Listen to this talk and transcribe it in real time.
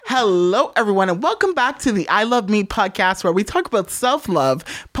Hello, everyone, and welcome back to the I Love Me podcast, where we talk about self-love,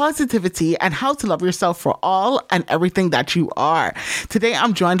 positivity, and how to love yourself for all and everything that you are. Today,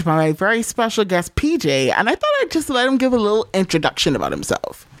 I'm joined by my very special guest, PJ, and I thought I'd just let him give a little introduction about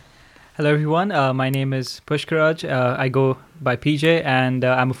himself. Hello, everyone. My name is Pushkaraj. I go by PJ, and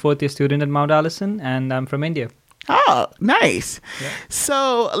I'm a fourth-year student at Mount Allison, and I'm from India. Oh, nice. Yeah.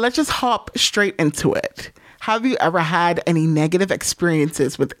 So let's just hop straight into it. Have you ever had any negative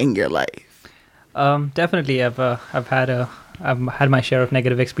experiences within your life? Definitely, I've had my share of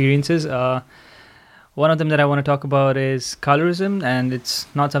negative experiences. One of them that I want to talk about is colorism, and it's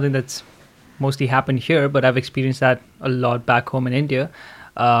not something that's mostly happened here, but I've experienced that a lot back home in India.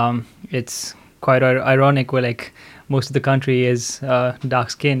 It's quite ironic where like most of the country is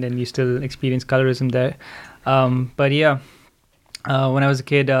dark-skinned, and you still experience colorism there. But yeah, when I was a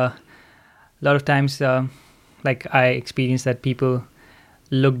kid, a lot of times, like I experienced that people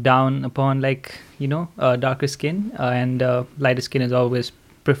look down upon darker skin, and lighter skin is always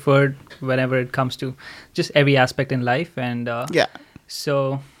preferred whenever it comes to just every aspect in life. And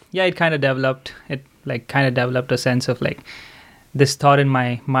so yeah, it kind of developed a sense of like this thought in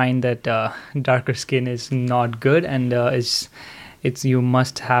my mind that darker skin is not good, and it's you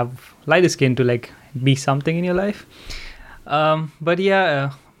must have lighter skin to like be something in your life. But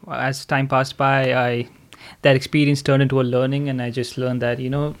yeah, as time passed by, that experience turned into a learning, and I just learned that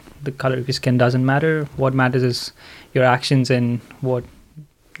the color of your skin doesn't matter. What matters is your actions and what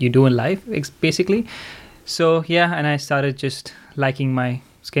you do in life, basically. So yeah, and I started just liking my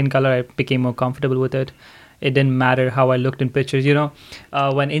skin color. I became more comfortable with it. It didn't matter how I looked in pictures.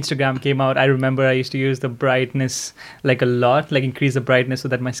 When Instagram came out, I remember I used to use the brightness like a lot, like increase the brightness so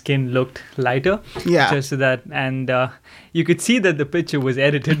that my skin looked lighter. Yeah. Just so that, and you could see that the picture was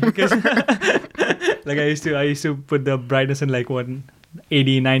edited because like I used to put the brightness in like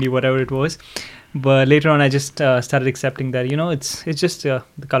 80, 90, whatever it was. But later on, I just started accepting that, it's just the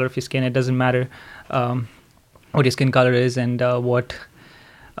color of your skin. It doesn't matter what your skin color is and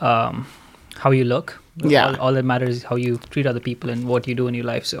how you look. Yeah. All that matters is how you treat other people and what you do in your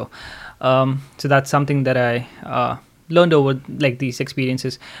life. So that's something that I learned over like these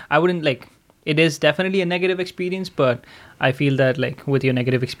experiences. I wouldn't like, it is definitely a negative experience, but I feel that like with your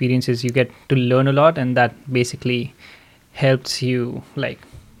negative experiences, you get to learn a lot, and that basically helps you like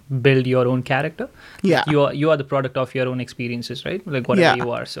build your own character. Yeah. You are the product of your own experiences, right? Like whatever you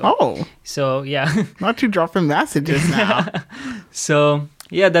are. So yeah. Not to drop in messages now. So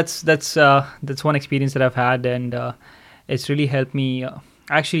yeah, that's one experience that I've had, and it's really helped me.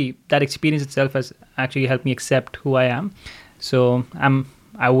 Actually, that experience itself has actually helped me accept who I am. So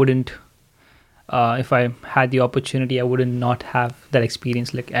I wouldn't, if I had the opportunity, I wouldn't not have that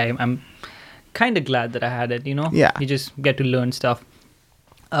experience. Like I'm kind of glad that I had it. Yeah. You just get to learn stuff.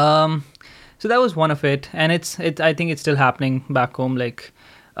 So that was one of it, and I think it's still happening back home. Like,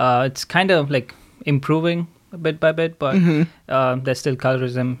 it's kind of like improving bit by bit, but there's still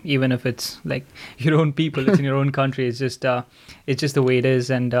colorism, even if it's like your own people, it's in your own country. It's just the way it is.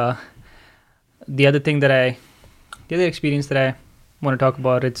 And the other experience that I want to talk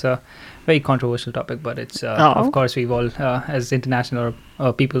about, it's a very controversial topic, but it's of course we've all as international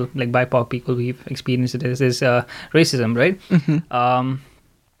or people like BIPOC people, we've experienced it, is racism, right?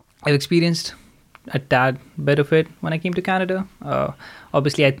 I've experienced a tad bit of it when I came to Canada.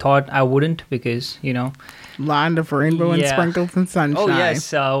 Obviously I thought I wouldn't, because Land of rainbow and sprinkles and sunshine. Oh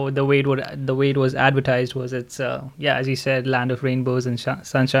yes, the way it was advertised was it's as you said, land of rainbows and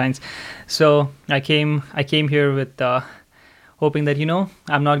sunshines. So I came here with hoping that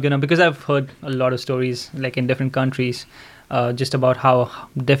I'm not gonna, because I've heard a lot of stories like in different countries just about how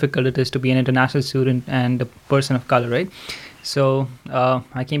difficult it is to be an international student and a person of color, right? So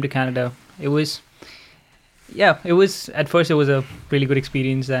I came to Canada. It was at first it was a really good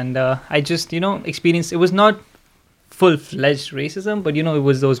experience, and I just experienced, it was not full-fledged racism, but it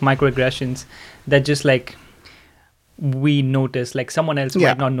was those microaggressions that just like we notice, like someone else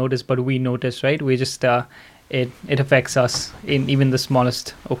might not notice, but we notice, right? We just it affects us in even the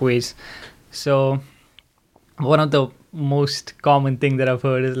smallest of ways. So one of the most common thing that I've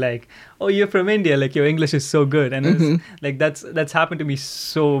heard is like, oh, you're from India, like your English is so good, and it's, like that's happened to me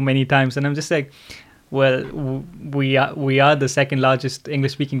so many times, and I'm just like, well, we are the second largest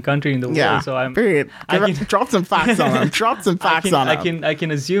English speaking country in the world, so I'm drop some facts on them. I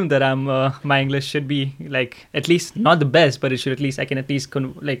can assume that I'm my English should be like at least not the best, but it should I can at least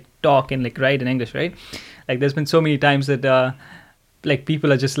like talk and like write in English, right? Like there's been so many times that like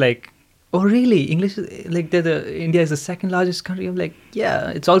people are just like Oh really? English is like India is the second largest country. I'm like, yeah,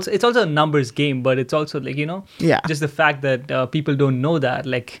 it's also a numbers game, but it's also like Yeah, just the fact that people don't know that,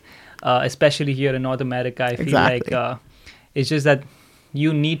 like especially here in North America. I feel like exactly. it's just that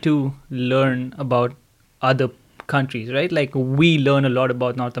you need to learn about other countries, right? Like we learn a lot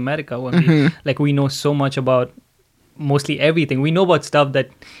about North America when we know so much about mostly everything. We know about stuff that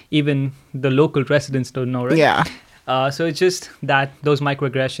even the local residents don't know, right? Yeah. So it's just that those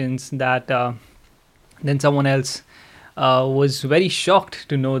microaggressions that then someone else was very shocked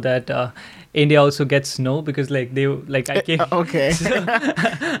to know that India also gets snow, because like they like I came Okay. so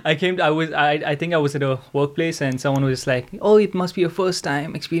I think I was at a workplace and someone was like, oh, it must be your first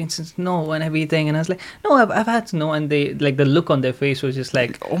time experiencing snow and everything, and I was like, no, I've had snow, and they like the look on their face was just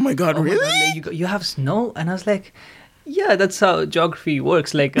like, Oh my God, oh my really? God, like, you have snow, and I was like, yeah, that's how geography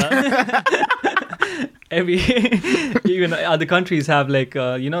works. Like every even other countries have like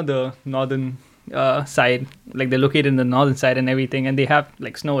the northern side, like they're located in the northern side and everything, and they have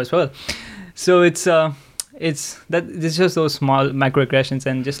like snow as well. So it's just those small microaggressions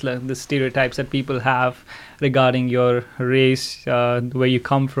and just like the stereotypes that people have regarding your race, where you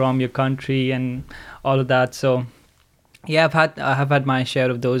come from, your country, and all of that. So yeah, I have had my share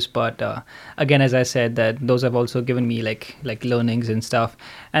of those, but again, as I said, that those have also given me like learnings and stuff,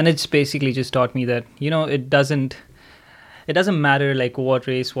 and it's basically just taught me that it doesn't matter like what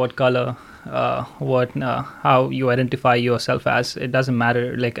race, what color, what how you identify yourself as. It doesn't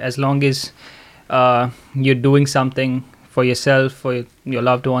matter, like as long as you're doing something for yourself, for your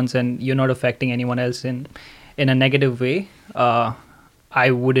loved ones, and you're not affecting anyone else in a negative way. I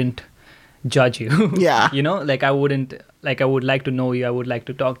wouldn't judge you. Yeah. Like I wouldn't, like I would like to know you, I would like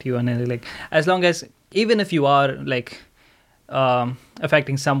to talk to you, and like as long as, even if you are like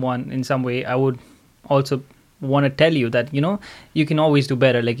affecting someone in some way, I would also want to tell you that you can always do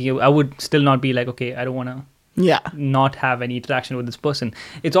better. Like I would still not be like, okay, I don't want to Yeah. not have any interaction with this person.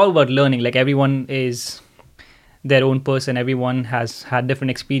 It's all about learning. Like everyone is their own person, everyone has had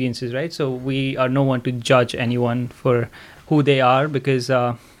different experiences, right? So we are no one to judge anyone for who they are, because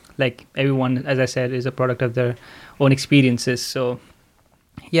like everyone, as I said, is a product of their own experiences. So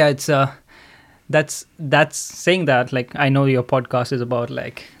yeah, it's that's saying that, like I know your podcast is about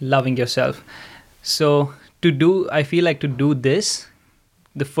like loving yourself. So I feel like to do this,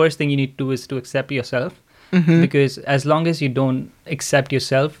 the first thing you need to do is to accept yourself. Because as long as you don't accept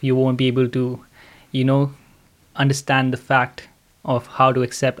yourself, you won't be able to understand the fact of how to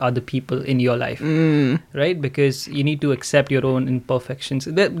accept other people in your life, right? Because you need to accept your own imperfections.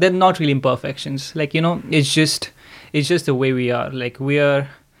 They're not really imperfections, like it's just the way we are. Like we are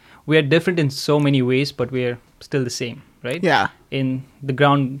different in so many ways, but we're still the same, right? Yeah. In the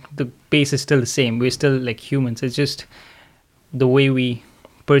ground, the base is still the same. We're still like humans. It's just the way we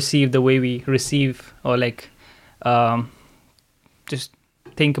perceive, the way we receive, or like just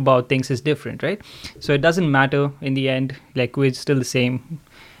think about things is different, right? So it doesn't matter in the end. Like we're still the same,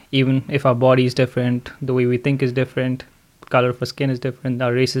 even if our body is different, the way we think is different, color of our skin is different,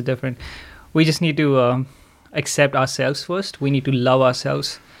 our race is different. We just need to accept ourselves first. We need to love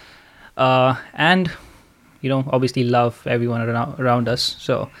ourselves, and obviously love everyone around us.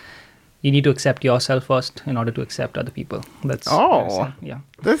 So you need to accept yourself first in order to accept other people. That's yeah.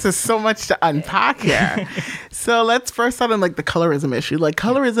 This is so much to unpack here. So let's first start on like the colorism issue. Like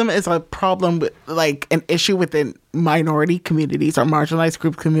colorism is a problem with like an issue within minority communities or marginalized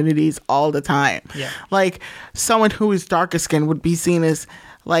group communities all the time. Yeah. Like someone who is darker skinned would be seen as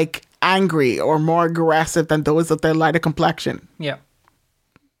like angry or more aggressive than those of their lighter complexion. Yeah.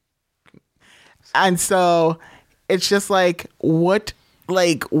 And so it's just like, what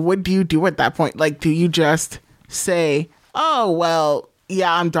do you do at that point? Like, do you just say, oh, well,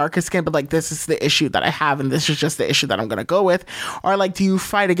 yeah, I'm darker skinned, but like, this is the issue that I have, and this is just the issue that I'm going to go with? Or like, do you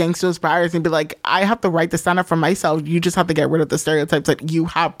fight against those barriers and be like, I have the right to stand up for myself. You just have to get rid of the stereotypes that you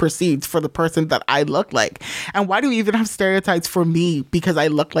have perceived for the person that I look like. And why do we even have stereotypes for me because I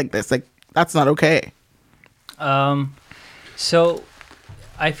look like this? Like, that's not okay. So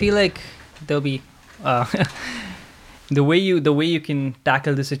I feel like there'll be the way you can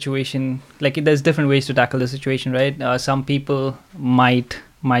tackle the situation. Like there's different ways to tackle the situation, right? Some people might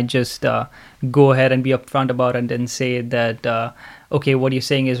just go ahead and be upfront about it and say that okay, what you're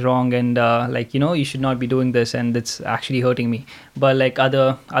saying is wrong, and you should not be doing this, and it's actually hurting me. But like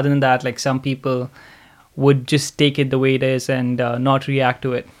other than that, like some people would just take it the way it is and not react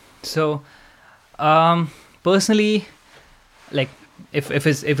to it. So personally, like if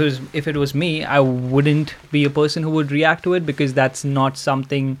it was me, I wouldn't be a person who would react to it, because that's not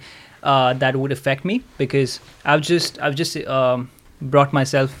something that would affect me, because I've just brought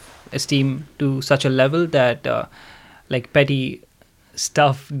myself self-esteem to such a level that like petty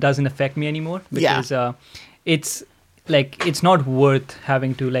stuff doesn't affect me anymore, because it's like it's not worth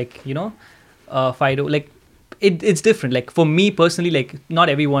having to, like, fight like it's different. Like for me personally, like not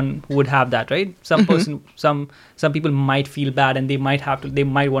everyone would have that, right? Some people might feel bad and they might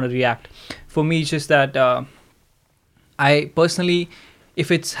want to react. For me, it's just that I personally,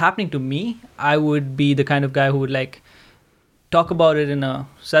 if it's happening to me, I would be the kind of guy who would like talk about it in a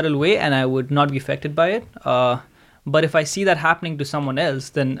subtle way, and I would not be affected by it. But if I see that happening to someone else,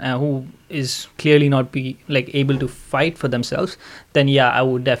 then who is clearly not be like able to fight for themselves, then yeah, I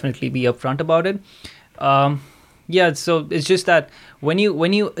would definitely be upfront about it. So it's just that when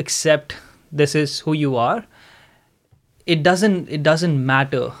you accept this is who you are, it doesn't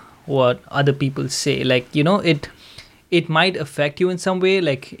matter what other people say. Like, it might affect you in some way.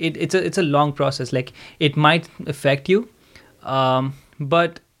 Like it's a long process. Like it might affect you,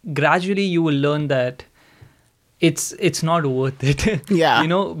 but gradually you will learn that it's not worth it.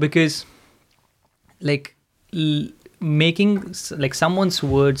 Yeah. Because like making like someone's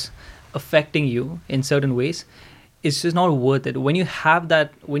words affecting you in certain ways, it's just not worth it. When you have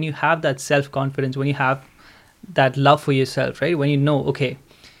that self-confidence, when you have that love for yourself, right? When you know, okay,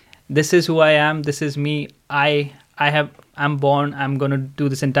 this is who I am, this is me, I'm born, I'm gonna do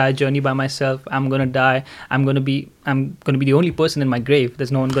this entire journey by myself, I'm gonna die, I'm gonna be the only person in my grave,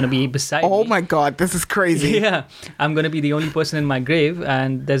 there's no one gonna be beside me. Oh my god, this is crazy. Yeah, I'm gonna be the only person in my grave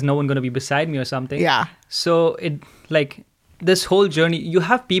and there's no one gonna be beside me or something. Yeah. So it, like, this whole journey, you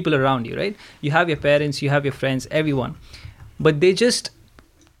have people around you, right? You have your parents, you have your friends, everyone, but they're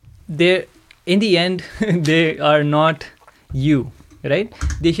in the end they are not you, right?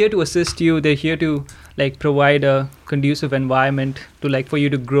 They're here to assist you, they're here to like provide a conducive environment to like for you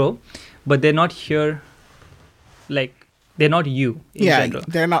to grow, but they're not here, like they're not you in general.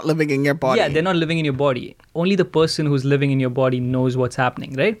 They're not living in your body. Yeah, they're not living in your body. Only the person who's living in your body knows what's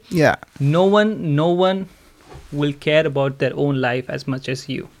happening, right? Yeah. No one will care about their own life as much as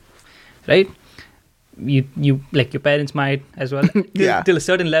you, right? You like your parents might as well, till a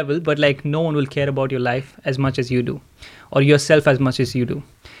certain level, but like no one will care about your life as much as you do, or yourself as much as you do.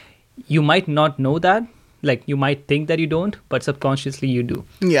 You might not know that, like you might think that you don't, but subconsciously you do.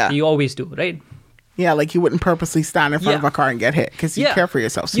 Yeah. You always do, right? Yeah, like you wouldn't purposely stand in front of a car and get hit because you care for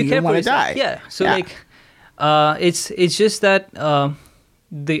yourself, so you don't want to die. Yeah. So like, it's just that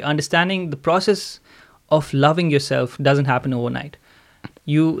the understanding, the process of loving yourself doesn't happen overnight.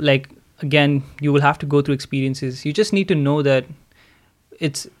 You like, again, you will have to go through experiences. You just need to know that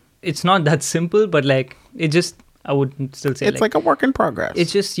it's not that simple, but like it just, I would still say it's like a work in progress.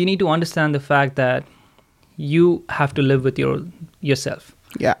 It's just, you need to understand the fact that you have to live with yourself.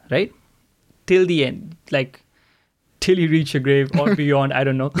 Yeah. Right? Till the end, like till you reach your grave or beyond, I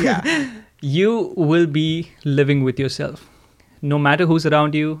don't know. Yeah. You will be living with yourself. No matter who's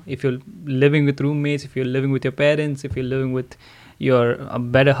around you, if you're living with roommates, if you're living with your parents, if you're living with your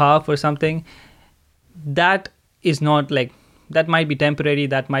better half or something, that is not like, that might be temporary,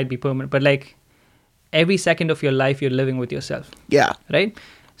 that might be permanent, but like every second of your life, you're living with yourself. Yeah. Right?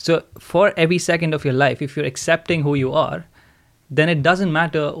 So for every second of your life, if you're accepting who you are, then it doesn't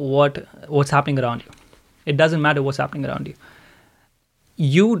matter what's happening around you. It doesn't matter what's happening around you.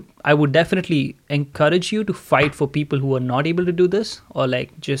 I would definitely encourage you to fight for people who are not able to do this, or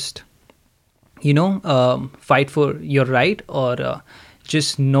like just, fight for your right, or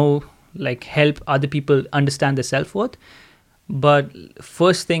just like help other people understand their self-worth. But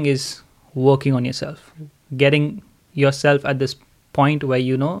first thing is working on yourself, getting yourself at this point where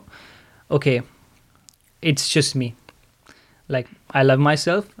okay, it's just me. Like I love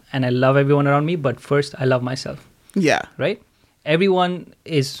myself and I love everyone around me, but first I love myself. Yeah. Right? Everyone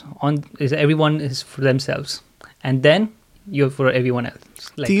is for themselves, and then you're for everyone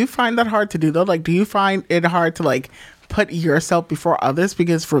else. Like, do you find that hard to do though? Like, do you find it hard to like put yourself before others?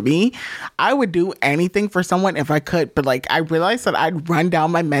 Because for me, I would do anything for someone if I could, but like I realized that I'd run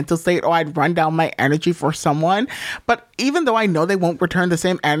down my mental state or I'd run down my energy for someone. But even though I know they won't return the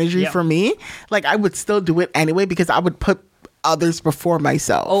same energy for me, like I would still do it anyway because I would put others before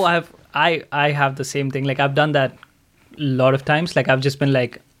myself. Oh, I have the same thing. Like I've done that a lot of times. Like I've just been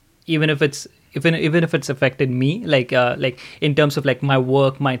like, even if it's affected me, like in terms of like my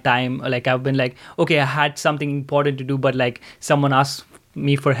work, my time, like I've been like, okay, I had something important to do, but like someone asked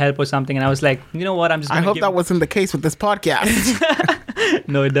me for help or something, and I was like, you know what, I hope that wasn't the case with this podcast.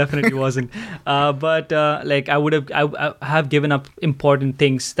 No, it definitely wasn't. But like I have given up important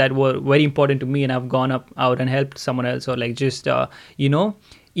things that were very important to me, and I've gone out and helped someone else, or like just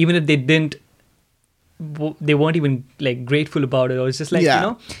even if they weren't even like grateful about it, or it's just like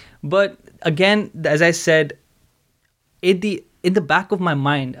But again, as I said, in the back of my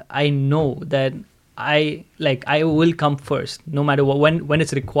mind, I know that I will come first, no matter what. When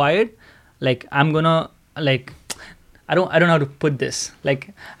it's required, like I'm gonna like. I don't know how to put this. Like,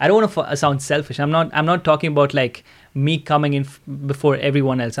 I don't want to sound selfish. I'm not talking about like me coming in before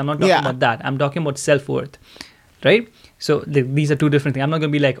everyone else. I'm not talking about that. I'm talking about self-worth, right? So these are two different things. I'm not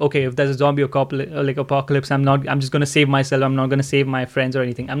going to be like, okay, if there's a zombie apocalypse, I'm just going to save myself. I'm not going to save my friends or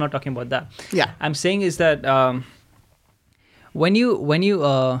anything. I'm not talking about that. Yeah. I'm saying is that when you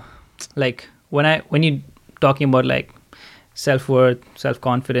talking about like self-worth,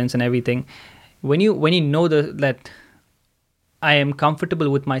 self-confidence and everything, when you know that I am comfortable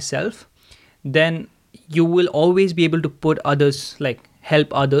with myself, then you will always be able to put others, like help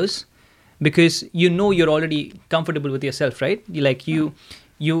others, because you know you're already comfortable with yourself, right? You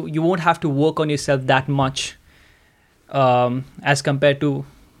won't have to work on yourself that much as compared to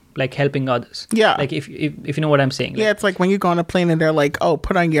like helping others. Yeah. Like if you know what I'm saying. Like, yeah, it's like when you go on a plane and they're like, oh,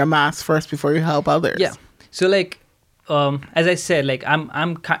 put on your mask first before you help others. Yeah. So like as I said, like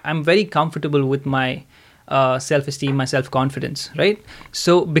I'm very comfortable with my self-esteem, my self-confidence, right?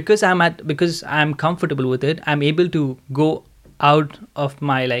 So because I'm comfortable with it, I'm able to go out of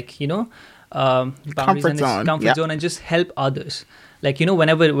my boundaries Comfort zone and just help others. Like,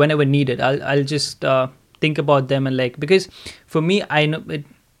 whenever needed, I'll just think about them, and like, because for me, I know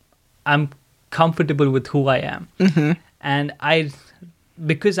I'm comfortable with who I am, and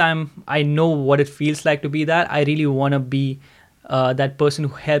because I know what it feels like to be that. I really want to be that person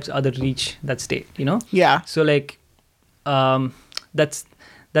who helps others reach that state, Yeah. So like that's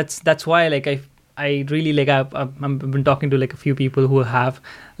why like I really like I've been talking to like a few people who have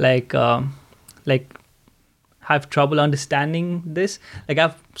have trouble understanding this. Like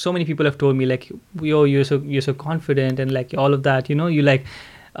so many people have told me like, yo, you're so confident and like all of that, you like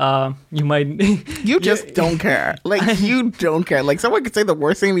you might you just don't care. Like you don't care. Like someone could say the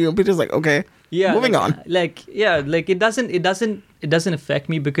worst thing to you and be just like, okay, yeah, moving on. Like it doesn't affect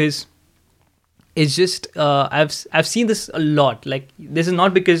me, because it's just I've seen this a lot. Like, this is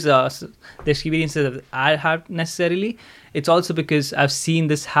not because the experiences that I have necessarily. It's also because I've seen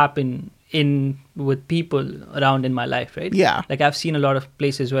this happen with people around in my life, right? Yeah. Like I've seen a lot of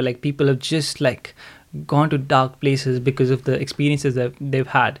places where like people have just like gone to dark places because of the experiences that they've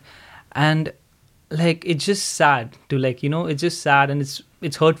had, and like it's just sad to like, it's just sad, and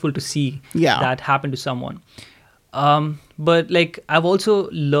it's hurtful to see that happen to someone. But like I've also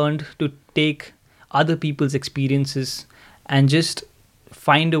learned to take other people's experiences and just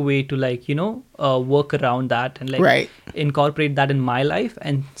find a way to like work around that and like incorporate that in my life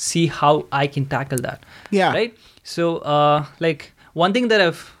and see how I can tackle that. Yeah. Right. So like one thing that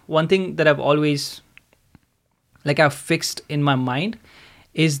I've always like I've fixed in my mind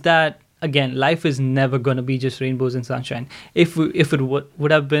is that, again, life is never gonna be just rainbows and sunshine. If it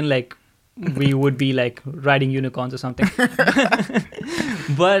would have been like, we would be like riding unicorns or something.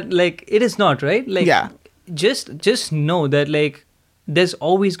 But like it is not, right? Like just know that like there's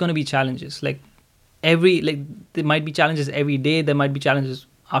always gonna be challenges. Like there might be challenges every day. There might be challenges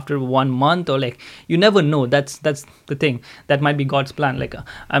after 1 month, or like you never know. That's the thing. That might be God's plan. Like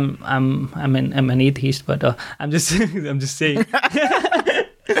I'm an atheist, but I'm just I'm just saying.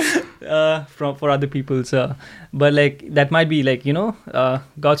 For other people's but like that might be like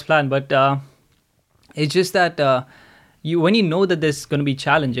God's plan, but it's just that when you know that there's going to be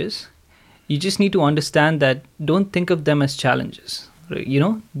challenges, you just need to understand that don't think of them as challenges, right?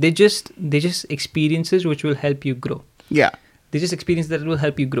 They just experiences which will help you grow. They're just experiences that will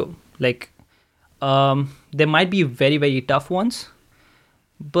help you grow. Like there might be very, very tough ones,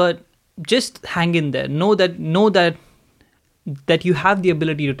 but just hang in there. Know that you have the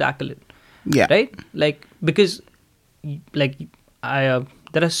ability to tackle it. Right? Like, because like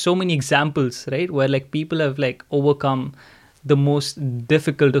there are so many examples, right, where like people have like overcome the most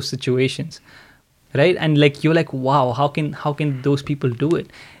difficult of situations, right? And like you're like, wow, how can those people do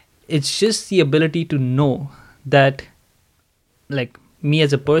it? It's just the ability to know that like me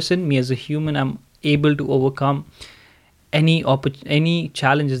as a person, me as a human, I'm able to overcome any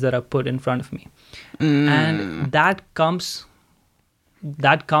challenges that are put in front of me. And that comes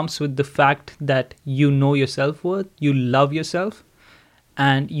with the fact that you know your self-worth, you love yourself,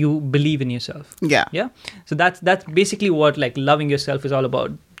 and you believe in yourself. Yeah. So that's basically what like loving yourself is all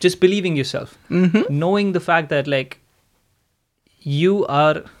about. Just believing yourself, knowing the fact that like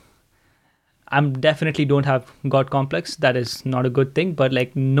I'm definitely don't have God complex. That is not a good thing. But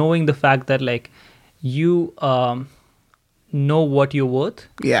like knowing the fact that like you know what you're worth.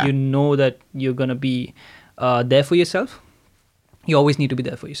 You know that you're gonna be there for yourself. You always need to be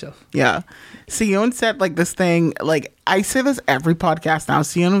there for yourself. Yeah. Sion said like this thing, like I say this every podcast now.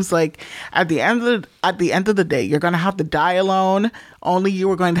 Sion was like, at the end of the day, you're gonna have to die alone. Only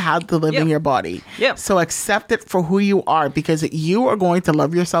you are going to have to live in your body. Yeah. So accept it for who you are, because you are going to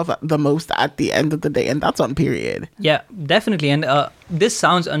love yourself the most at the end of the day, and that's on period. Yeah, definitely. And this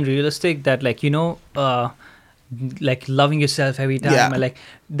sounds unrealistic that like, like loving yourself every time. Yeah. And like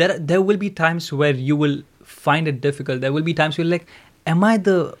there will be times where you will find it difficult. There will be times where like, am I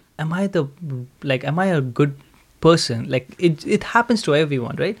a good person? Like it happens to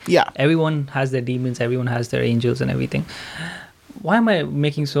everyone, right? Yeah. Everyone has their demons, everyone has their angels and everything. Why am I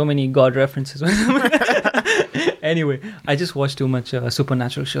making so many God references? Anyway, I just watch too much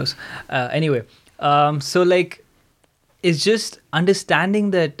supernatural shows. So like, it's just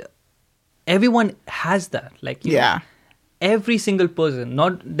understanding that everyone has that. Like, you know, every single person,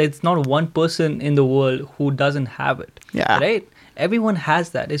 there's not one person in the world who doesn't have it. Yeah. Right? Everyone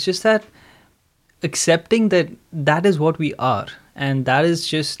has that. It's just that accepting that is what we are, and that is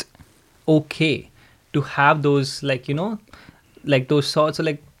just okay to have those, like, like those sorts of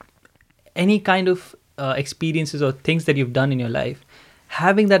like any kind of experiences or things that you've done in your life,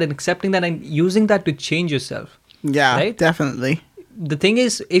 having that and accepting that and using that to change yourself. Yeah, right? Definitely. The thing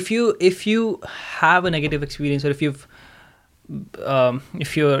is, if you have a negative experience, or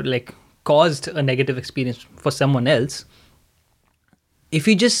if you're like caused a negative experience for someone else, if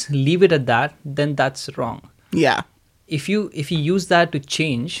you just leave it at that, then that's wrong. Yeah. If you use that to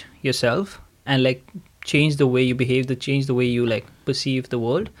change yourself and like change the way you behave, to change the way you like perceive the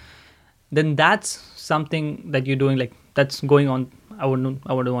world, then that's something that you're doing, like that's going on. I wouldn't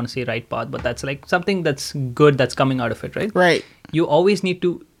want to say right path, but that's like something that's good that's coming out of it, right? Right. You always need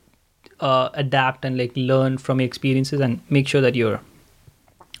to adapt and like learn from your experiences and make sure that you're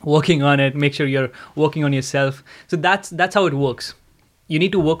working on it. Make sure you're working on yourself. So that's how it works. You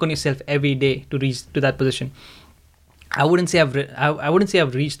need to work on yourself every day to reach to that position. I wouldn't say I've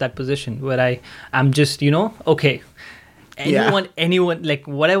reached that position where I'm just, okay. Anyone, like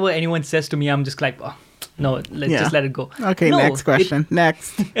whatever anyone says to me, I'm just like, oh, no, just let it go. Okay, no, next question.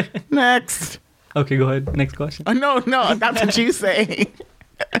 Next. Okay, go ahead. Next question. Oh, no, that's what you say.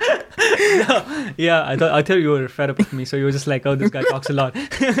 No, yeah, I thought you were fed up with me, so you were just like, oh, this guy talks a lot.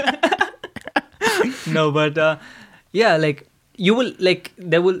 No, but yeah, like you will like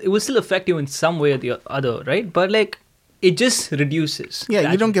it will still affect you in some way or the other, right? But like it just reduces.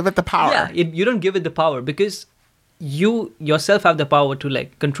 Yeah, you don't give it the power. Yeah, you don't give it the power because you yourself have the power to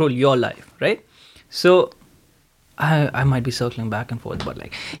like control your life, right? So I might be circling back and forth, but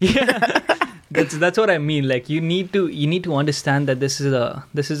like, yeah, that's what I mean. Like you need to understand that this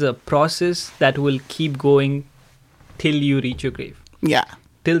is a process that will keep going till you reach your grave. Yeah.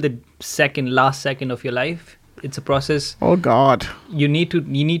 Till the last second of your life. It's a process. Oh God. You need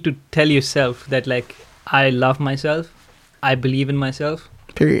to tell yourself that like, I love myself. I believe in myself.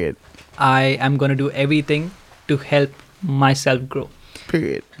 Period. I am going to do everything to help myself grow.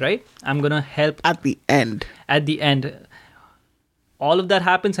 Period. Right? I'm going to help. At the end. All of that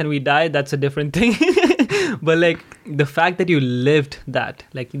happens and we die, that's a different thing. But like the fact that you lived that,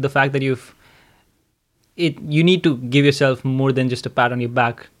 like the fact that you need to give yourself more than just a pat on your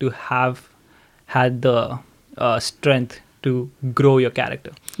back to have had the strength to grow your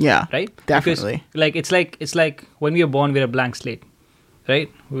character. Yeah. Right? Definitely. Because, like it's like when we are born, we're a blank slate.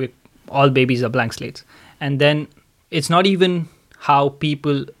 Right? All babies are blank slates. And then it's not even how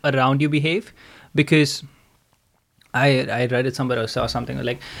people around you behave, because I read it somewhere or saw something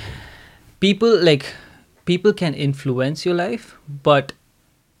like people can influence your life, but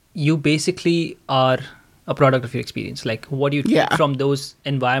you basically are a product of your experience. Like what you take from those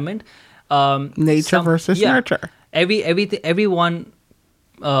environment. Nature versus nurture. Everyone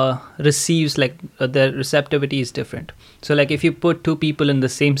receives like their receptivity is different. So like if you put two people in the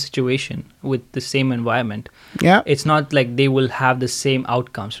same situation with the same environment, it's not like they will have the same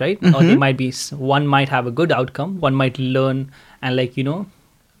outcomes, right? Mm-hmm. Or they might be, one might have a good outcome, one might learn and like,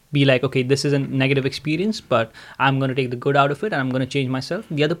 be like, okay, this is a negative experience, but I'm going to take the good out of it and I'm going to change myself.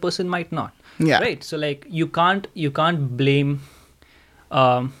 The other person might not. Yeah. Right. So like you can't blame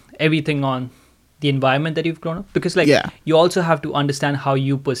everything on the environment that you've grown up, because like you also have to understand how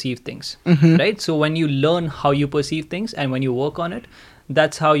you perceive things, right? So when you learn how you perceive things and when you work on it,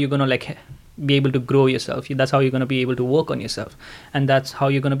 that's how you're gonna like be able to grow yourself. That's how you're gonna be able to work on yourself, and that's how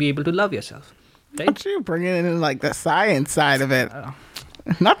you're gonna be able to love yourself, right? But you bring it in like the science side of it,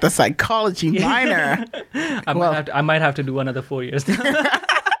 not the psychology minor. I might have to do another 4 years.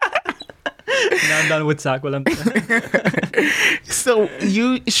 I'm done with Sakwalam. So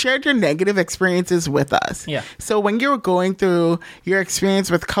you shared your negative experiences with us. Yeah. So when you were going through your experience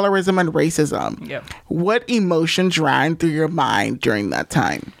with colorism and racism, Yeah. what emotions ran through your mind during that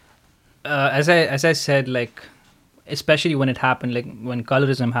time? As I said, like, especially when it happened, like when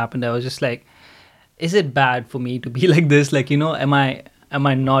colorism happened, I was just like, is it bad for me to be like this? Like, am I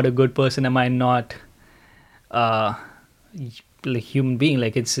not a good person? Am I not like human being?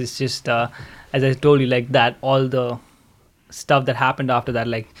 Like it's just as I told you, like that all the stuff that happened after that,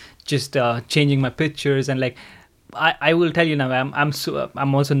 like just changing my pictures and like I will tell you now,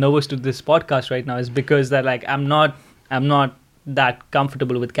 I'm also nervous to this podcast right now is because that like I'm not that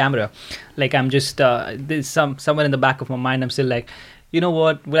comfortable with camera. Like I'm just there's somewhere in the back of my mind I'm still like, you know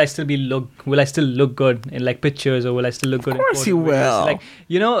what, will I still look good in like pictures, or will I still look good? Of course you will. Like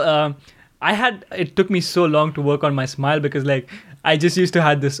it took me so long to work on my smile because like I just used to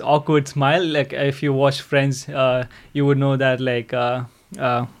have this awkward smile. Like if you watch Friends, you would know that like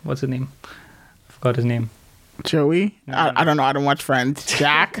what's his name? I forgot his name. Joey? No. I don't know. I don't watch Friends.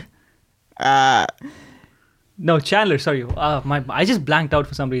 Jack? No, Chandler. Sorry, I just blanked out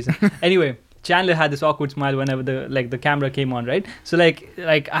for some reason. Anyway, Chandler had this awkward smile whenever the camera came on, right? So like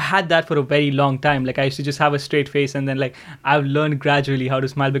I had that for a very long time. Like I used to just have a straight face, and then like I've learned gradually how to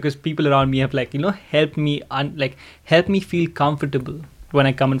smile because people around me have like helped me feel comfortable when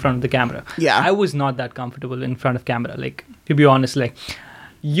I come in front of the camera. Yeah, I was not that comfortable in front of camera. Like to be honest, like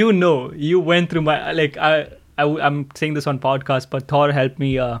you went through my like I'm saying this on podcast, but Thor helped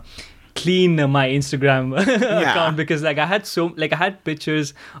me clean my Instagram account because like I had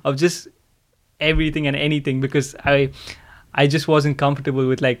pictures of just everything and anything because I just wasn't comfortable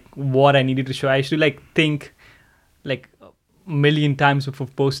with like what I needed to show. I used to like think like a million times before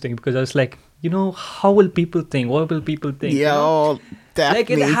posting because I was like, how will people think? What will people think? Yo,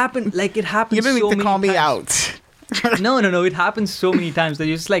 definitely. Like it happened. You didn't so need to many call me times. out. No. It happens so many times that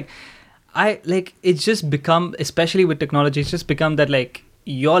you're just like, it's just become, especially with technology, it's just become that like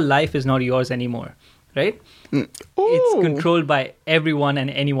your life is not yours anymore, right? It's controlled by everyone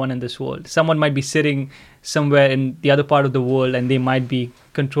and anyone in this world. Someone might be sitting somewhere in the other part of the world and they might be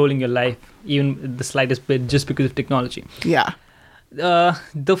controlling your life, even the slightest bit, just because of technology. Yeah.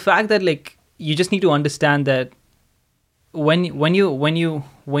 The fact that like you just need to understand that when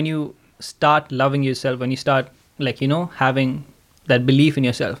you start loving yourself, when you start like having that belief in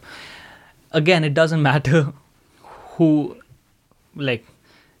yourself, again, it doesn't matter who like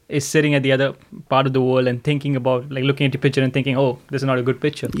is sitting at the other part of the world and thinking about like looking at your picture and thinking, oh, this is not a good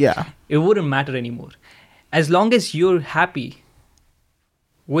picture. Yeah. It wouldn't matter anymore. As long as you're happy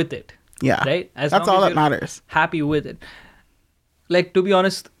with it. Yeah. Right? That's all that matters. Happy with it. Like, to be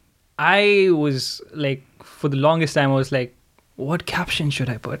honest, I was like, for the longest time, I was like, what caption should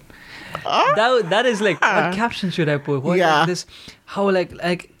I put? That is like, what caption should I put? What like this? How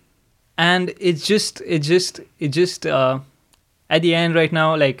like, and it just at the end right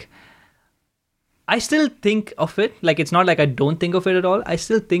now, like, I still think of it. Like, it's not like I don't think of it at all. I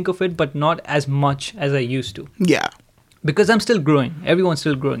still think of it, but not as much as I used to. Yeah. Because I'm still growing. Everyone's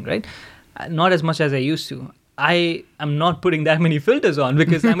still growing, right? Not as much as I used to. I am not putting that many filters on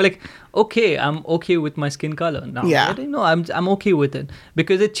because I'm like, okay, I'm okay with my skin color now. Yeah. Right? No, I'm okay with it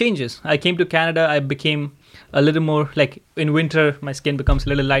because it changes. I came to Canada. I became a little more like in winter, my skin becomes a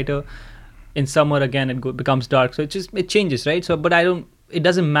little lighter. In summer, again, it becomes dark. So it changes, right? So, but it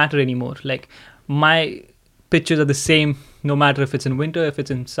doesn't matter anymore. Like my pictures are the same no matter if it's in winter, if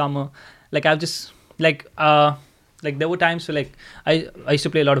it's in summer. Like I've just like there were times where like I used to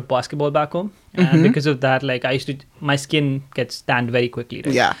play a lot of basketball back home, and because of that, like my skin gets tanned very quickly,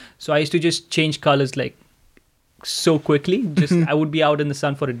 right? Yeah. So I used to just change colors like so quickly. Just I would be out in the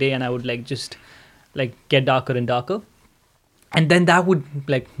sun for a day, and I would like just like get darker and darker, and then that would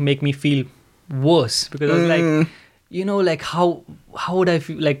like make me feel worse because I was like, like how would I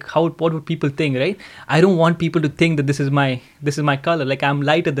feel? Like what would people think, right? I don't want people to think that this is my color. Like I'm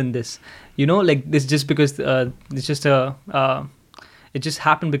lighter than this, like this just because it's just it just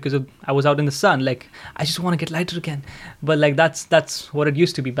happened because I was out in the sun. Like I just want to get lighter again, but like that's what it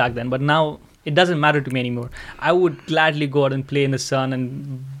used to be back then. But now it doesn't matter to me anymore. I would gladly go out and play in the sun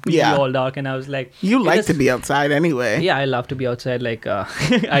and be all dark. And I was like, you like to be outside anyway. Yeah, I love to be outside. Like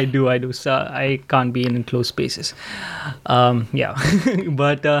I do. So I can't be in enclosed spaces. Yeah,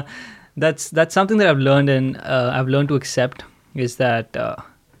 but that's something that I've learned, and I've learned to accept is that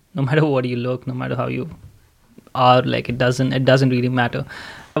no matter what you look, no matter how you are, like it doesn't really matter.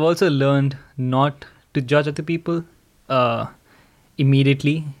 I've also learned not to judge other people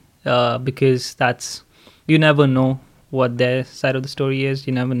immediately. Because you never know what their side of the story is.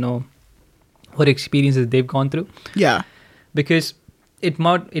 You never know what experiences they've gone through. Yeah. Because it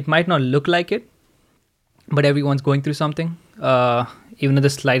might not look like it, but everyone's going through something, even at the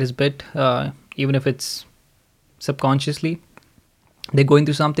slightest bit, even if it's subconsciously, they're going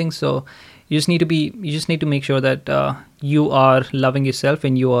through something. So you just need to make sure that you are loving yourself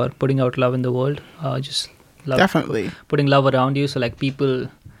and you are putting out love in the world. Just love, Definitely putting love around you, so like people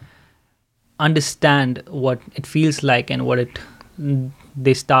understand what it feels like and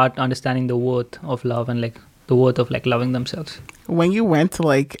they start understanding the worth of love and like the worth of like loving themselves. when you went to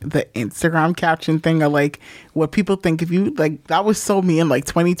like the Instagram caption thing, or like what people think of you, like that was so me in like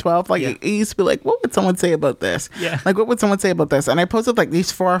 2012. Like it used to be like, what would someone say about this? Yeah. Like what would someone say about this? And I posted like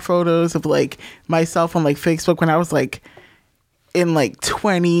these 4 photos of like myself on like Facebook when I was like in like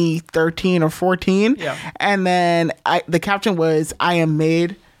 2013 or 14. Yeah. And then the caption was, I am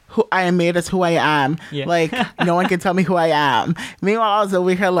made as who I am. Yeah. Like, no one can tell me who I am. Meanwhile, I was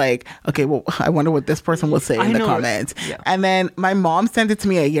over here like, okay, well, I wonder what this person will say in the comments. Yeah. And then my mom sent it to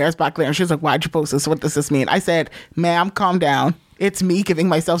me years back later, and she was like, why'd you post this? What does this mean? I said, ma'am, calm down. It's me giving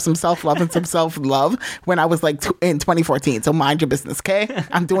myself some self-love and some self-love when I was like in 2014. So mind your business, okay?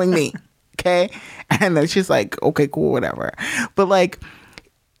 I'm doing me, okay? And then she's like, okay, cool, whatever. But like,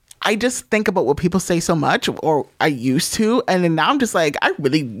 I just think about what people say so much, or I used to, and then now I'm just like, I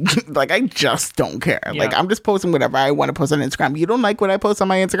really, like, I just don't care. Yeah. Like, I'm just posting whatever I want to post on Instagram. You don't like what I post on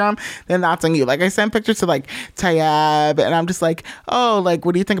my Instagram, then that's on you. Like, I send pictures to, like, Tayab, and I'm just like, oh, like,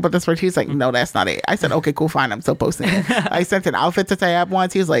 what do you think about this part? He's like, no, that's not it. I said, okay, cool, fine, I'm still posting it. I sent an outfit to Tayab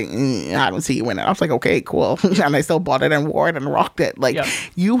once. He was like, I don't see you in it. I was like, okay, cool. And I still bought it and wore it and rocked it. Like,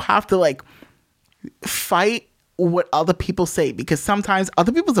 you have to, like, fight what other people say, because sometimes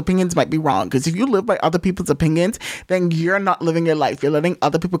other people's opinions might be wrong. Because if you live by other people's opinions, then you're not living your life. You're letting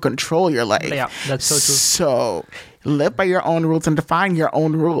other people control your life. Yeah, that's so true. So live by your own rules and define your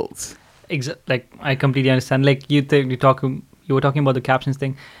own rules. Like, I completely understand. Like, you were talking about the captions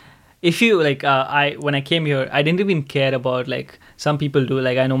thing. If you like, when I came here, I didn't even care about, like, some people do.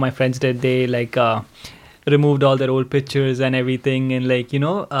 Like, I know my friends did. They like removed all their old pictures and everything, and like, you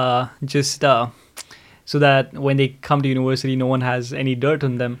know, just so that when they come to university, no one has any dirt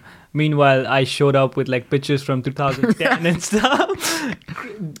on them. Meanwhile, I showed up with like pictures from 2010 and stuff.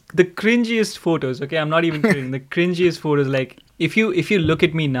 The cringiest photos. Okay, I'm not even kidding. The cringiest photos. Like, if you look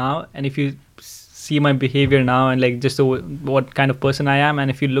at me now, and if you see my behavior now, and like just what kind of person I am, and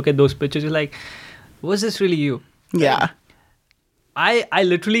if you look at those pictures, you're like, was this really you? Yeah. I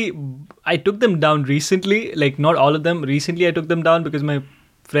literally took them down recently. Like, not all of them. Recently, I took them down because my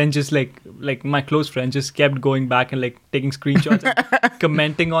friend just like my close friend just kept going back and like taking screenshots and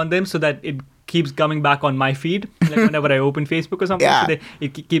commenting on them, so that it keeps coming back on my feed, like whenever I open Facebook or something. Yeah. So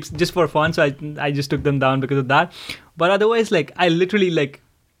it keeps just for fun. So I just took them down because of that. But otherwise, like, I literally, like,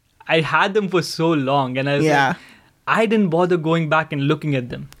 I had them for so long, and I was like, I didn't bother going back and looking at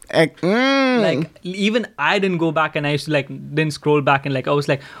them. Like, even I didn't go back, and I used to like didn't scroll back, and like I was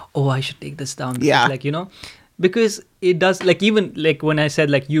like, oh, I should take this down. Because, like, you know, because it does, like, even like when I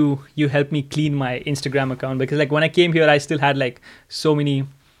said like you helped me clean my Instagram account, because like when I came here I still had like so many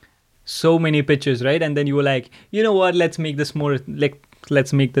pictures, right? And then you were like, you know what, let's make this more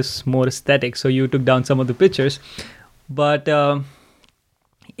aesthetic. So you took down some of the pictures, but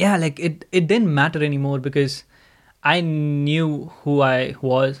yeah, like it didn't matter anymore, because I knew who I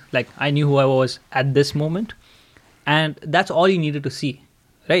was. Like, I knew who I was at this moment, and that's all you needed to see,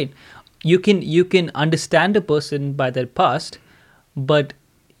 right? You can understand a person by their past, but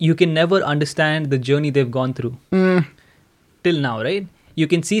you can never understand the journey they've gone through till now, right? You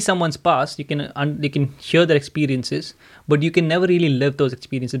can see someone's past, you can hear their experiences, but you can never really live those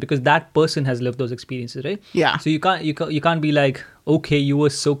experiences, because that person has lived those experiences, right? Yeah. So you can't be like, okay, you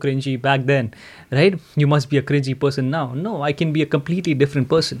were so cringy back then, right? You must be a cringy person now. No, I can be a completely different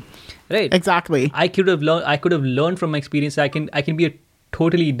person, right? Exactly. I could have learned from my experience. I can be a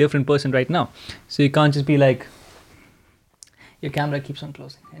totally different person right now. So you can't just be like, your camera keeps on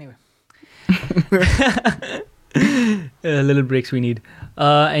closing. Anyway. Little breaks we need.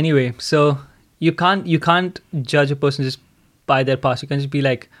 Anyway, so you can't judge a person just by their past. You can just be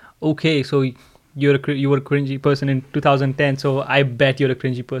like, okay, so you were a cringy person in 2010, so I bet you're a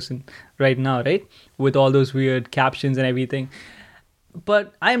cringy person right now, right? With all those weird captions and everything.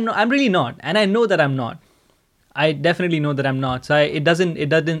 But I'm really not, and I know that I'm not. I definitely know that I'm not. So it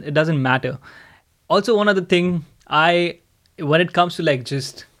doesn't matter. Also, one other thing, when it comes to like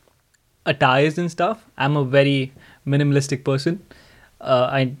just attires and stuff, I'm a very minimalistic person.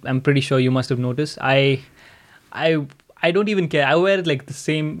 I'm pretty sure you must have noticed. I don't even care. I wear like the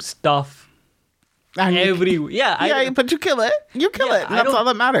same stuff And but you kill it. You kill it. That's all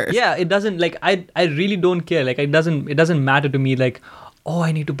that matters. Yeah, it doesn't like I really don't care. Like it doesn't matter to me. Like, oh,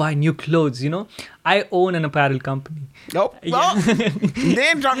 I need to buy new clothes. I own an apparel company. Nope. Yeah.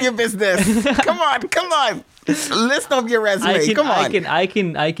 Name drop your business. Come on. List off your resume. Come on.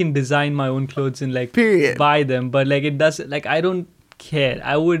 I can design my own clothes and like Period. buy them, but like it does like I don't care.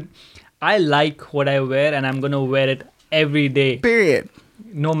 I like what I wear and I'm gonna wear it every day. Period.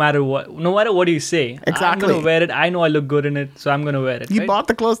 No matter what you say. Exactly. I'm gonna wear it. I know I look good in it, so I'm gonna wear it. You bought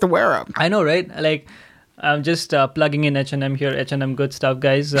the clothes to wear them. I know, right? Like, I'm just plugging in H&M here. H&M good stuff,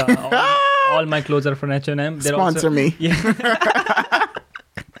 guys. All my clothes are from H&M. Sponsor me. Yeah.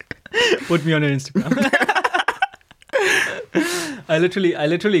 Put me on your Instagram. I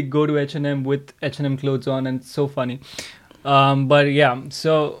literally go to H&M with H&M clothes on, and it's so funny. But yeah,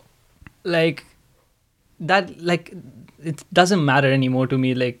 so like that, like it doesn't matter anymore to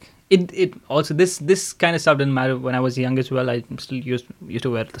me. Like it also this kind of stuff didn't matter when I was young as well. I still used to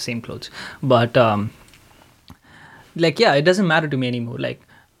wear the same clothes, but like yeah, it doesn't matter to me anymore. Like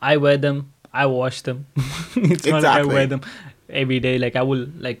I wear them, I wash them. It's not like I wear them every day. Like I will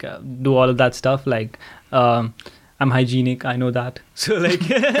like do all of that stuff. Like I'm hygienic. I know that. So like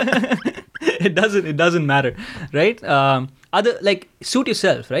it doesn't matter, right? Other like suit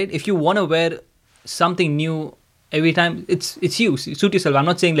yourself, right? If you want to wear something new every time, it's you. Suit yourself. I'm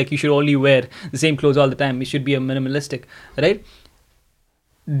not saying like you should only wear the same clothes all the time. It should be a minimalistic, right?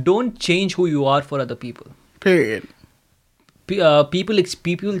 Don't change who you are for other people. Period.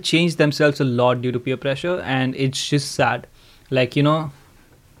 People change themselves a lot due to peer pressure, and it's just sad. Like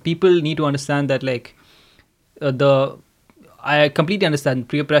people need to understand that like I completely understand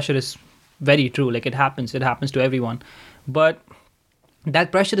peer pressure is very true. Like it happens to everyone, but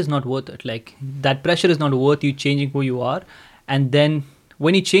that pressure is not worth it. Like that pressure is not worth you changing who you are. And then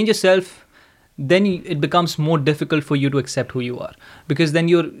when you change yourself, then it becomes more difficult for you to accept who you are, because then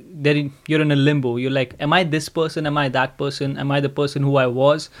you're in a limbo. You're like, am I this person? Am I that person? Am I the person who I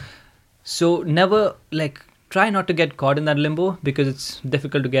was? So never like try not to get caught in that limbo, because it's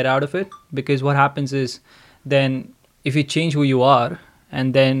difficult to get out of it. Because what happens is then if you change who you are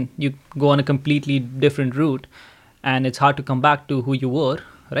and then you go on a completely different route, and it's hard to come back to who you were,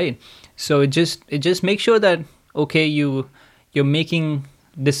 right? So it just makes sure that okay, you're making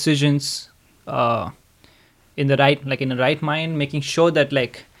decisions in the right mind, making sure that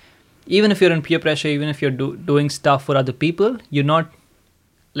like even if you're in peer pressure, even if you're doing stuff for other people, you're not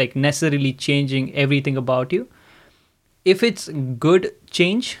like necessarily changing everything about you. If it's good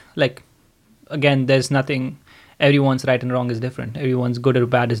change, like again, there's nothing, everyone's right and wrong is different, everyone's good or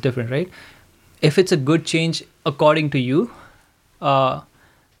bad is different, right? If it's a good change according to you,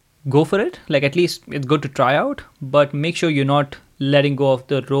 go for it. Like at least it's good to try out, but make sure you're not letting go of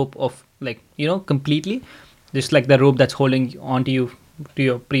the rope of like, completely, just like the rope that's holding onto you to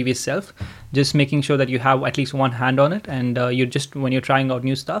your previous self. Just making sure that you have at least one hand on it, and you're just when you're trying out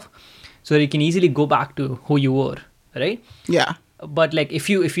new stuff, so that you can easily go back to who you were, right? Yeah. But like if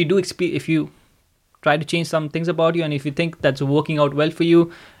you try to change some things about you, and if you think that's working out well for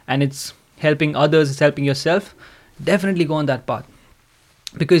you, and it's helping others, it's helping yourself, definitely go on that path.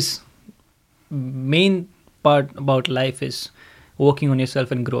 Because main part about life is working on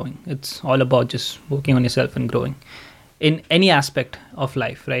yourself and growing. It's all about just working on yourself and growing in any aspect of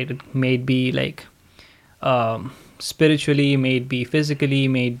life, right? It may be like spiritually, may it be physically,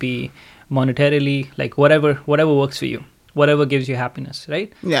 may it be monetarily, like whatever works for you, whatever gives you happiness,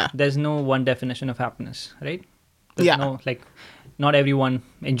 right? Yeah. There's no one definition of happiness, right? There's no like, not everyone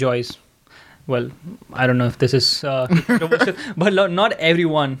enjoys. Well, I don't know if this is controversial, but not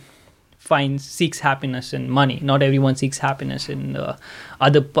everyone seeks happiness in money. Not everyone seeks happiness in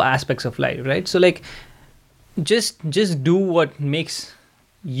other aspects of life, right? So like, just do what makes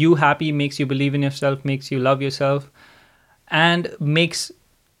you happy, makes you believe in yourself, makes you love yourself, and makes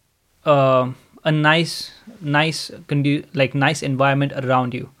a nice environment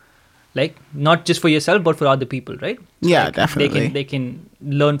around you. Like not just for yourself, but for other people, right? So yeah, like definitely. They can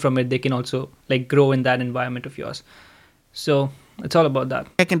learn from it. They can also like grow in that environment of yours. So it's all about that.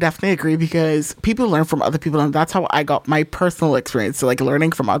 I can definitely agree, because people learn from other people, and that's how I got my personal experience. So like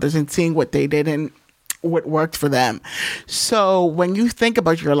learning from others and seeing what they did and what worked for them. So when you think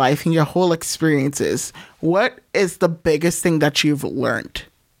about your life and your whole experiences, what is the biggest thing that you've learned?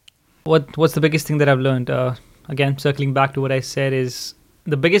 What's the biggest thing that I've learned? Again, circling back to what I said, is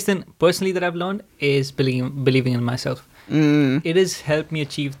the biggest thing personally that I've learned is believing in myself. It has helped me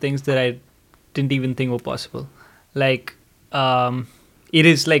achieve things that I didn't even think were possible. Like, it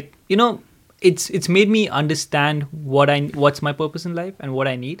is like, it's made me understand what's my purpose in life and what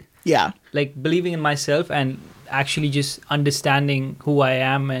I need. Yeah. Like believing in myself and actually just understanding who I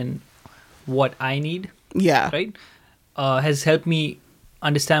am and what I need, Yeah. right? Has helped me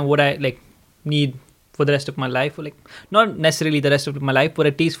understand what I like need for the rest of my life, or like not necessarily the rest of my life, but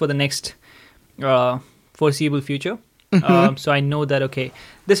at least for the next foreseeable future. So I know that okay,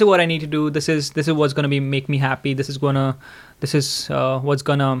 this is what I need to do. This is what's gonna be make me happy. This is what's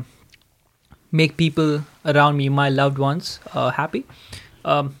gonna make people around me, my loved ones, happy.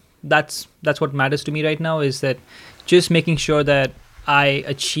 That's what matters to me right now. Is that just making sure that I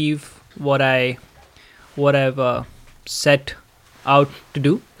achieve what I've set out to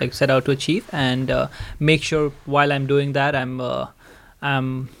do, like set out to achieve, and make sure while I'm doing that,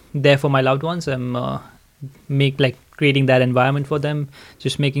 I'm there for my loved ones. I'm make like creating that environment for them,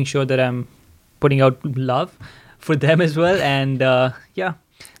 just making sure that I'm putting out love for them as well. And yeah,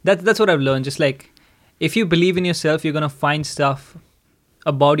 that's what I've learned. Just like if you believe in yourself, you're gonna find stuff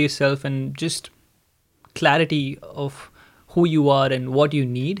about yourself and just clarity of who you are and what you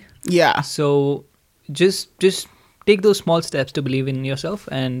need. Yeah. So just take those small steps to believe in yourself,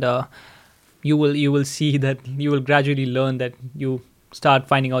 and you will see that you will gradually learn that you start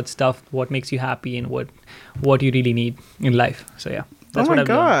finding out stuff what makes you happy and what you really need in life. So yeah, that's oh my what I've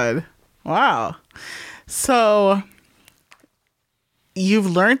God. learned. Wow. So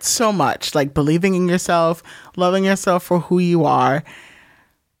you've learned so much, like believing in yourself, loving yourself for who you are.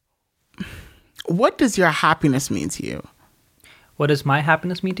 What does your happiness mean to you? What does my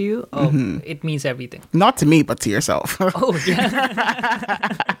happiness mean to you? Oh, it means everything. Not to me, but to yourself. Oh,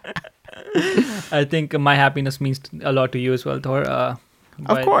 yeah. I think my happiness means a lot to you as well, Thor.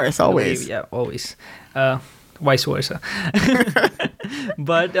 Of course, always. Yeah, always. Vice versa.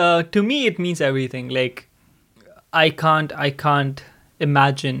 But to me, it means everything. Like, I can't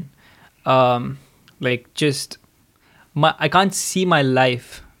imagine, like, just I can't see my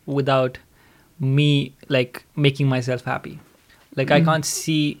life without me, like, making myself happy. Like, I can't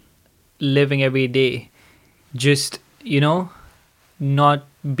see living every day just, not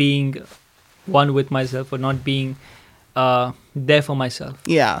being one with myself or not being there for myself.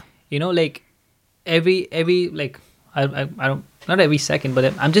 Yeah. Like every like I don't, not every second,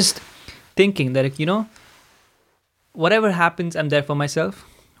 but I'm just thinking that whatever happens, I'm there for myself.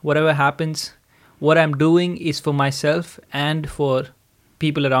 Whatever happens, what I'm doing is for myself and for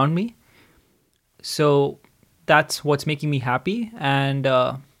people around me. So that's what's making me happy, and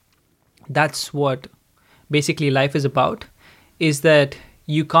that's what basically life is about, is that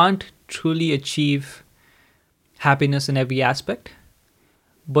you can't truly achieve happiness in every aspect,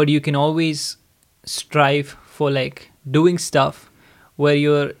 but you can always strive for like doing stuff where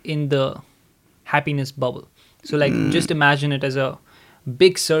you're in the happiness bubble. So like just imagine it as a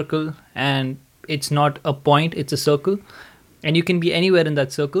big circle, and it's not a point, it's a circle, and you can be anywhere in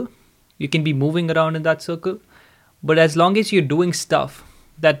that circle. You can be moving around in that circle, but as long as you're doing stuff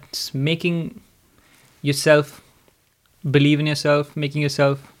that's making yourself believe in yourself, making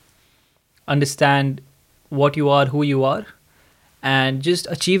yourself understand what you are, who you are, and just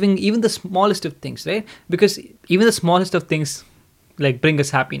achieving even the smallest of things, right? Because even the smallest of things like bring us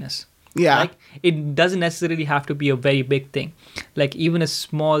happiness. Yeah. Like it doesn't necessarily have to be a very big thing. Like even a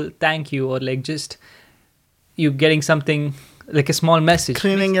small thank you, or like just you getting something like a small message.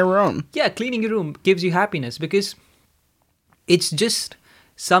 Cleaning your room. Yeah, cleaning your room gives you happiness, because it's just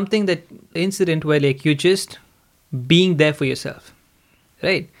something, that incident where like you're just being there for yourself,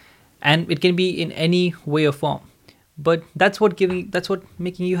 right? And it can be in any way or form, but that's what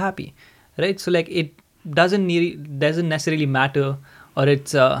making you happy, right? So like it doesn't necessarily matter, or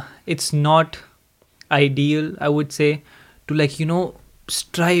it's not ideal, I would say, to like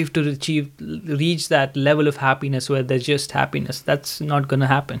strive to reach that level of happiness where there's just happiness. That's not gonna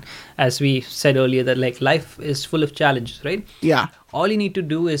happen. As we said earlier, that like life is full of challenges, right? Yeah. All you need to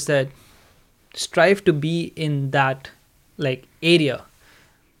do is that strive to be in that like area,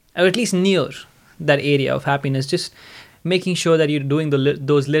 or at least near that area of happiness. Just making sure that you're doing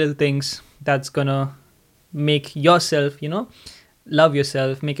those little things that's gonna make yourself love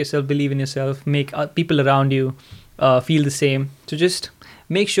yourself, make yourself believe in yourself, make people around you feel the same. So just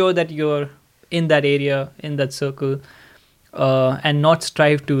make sure that you're in that area, in that circle, and not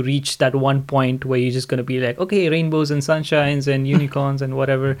strive to reach that one point where you're just going to be like, okay, rainbows and sunshines and unicorns and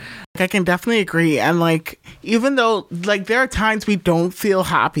whatever. I can definitely agree. And like, even though like there are times we don't feel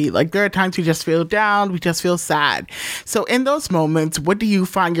happy, like there are times we just feel down, we just feel sad. So in those moments, what do you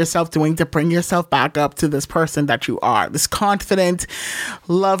find yourself doing to bring yourself back up to this person that you are, this confident,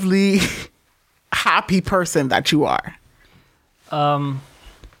 lovely, happy person that you are?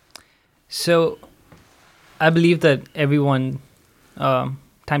 So I believe that everyone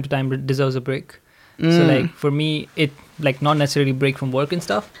time to time deserves a break. So like for me, it like not necessarily break from work and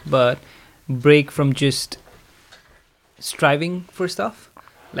stuff, but break from just striving for stuff,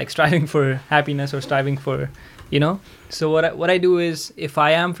 like striving for happiness or striving for, So what I do is, if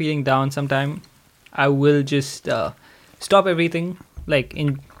I am feeling down sometime, I will just stop everything, like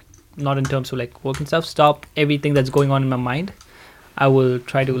in not in terms of like work and stuff, stop everything that's going on in my mind. I will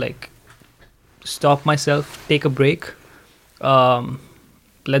try to like stop myself, take a break,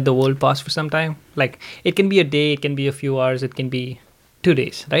 let the world pass for some time. Like it can be a day, it can be a few hours, it can be 2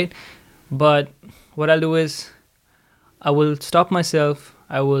 days, right? But what I'll do is I will stop myself.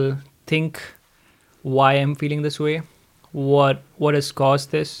 I will think why I'm feeling this way, what has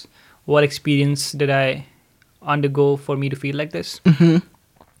caused this, what experience did I undergo for me to feel like this.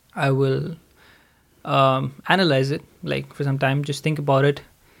 I will analyze it, like for some time, just think about it,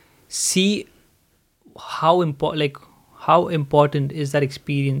 see how important is that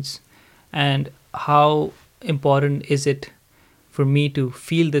experience, and how important is it for me to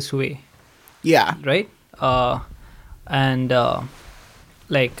feel this way. Yeah. Right. And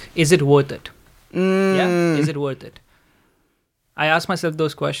like, is it worth it? Yeah, is it worth it? I ask myself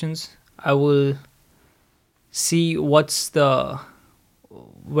those questions. I will see where's the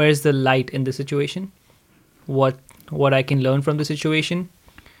light in the situation, what I can learn from the situation.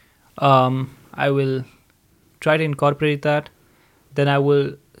 I will try to incorporate that. Then I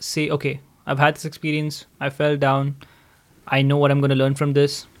will say, okay, I've had this experience, I fell down, I know what I'm going to learn from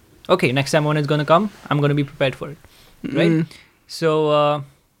this. Okay, next time when it's going to come, I'm going to be prepared for it, right? So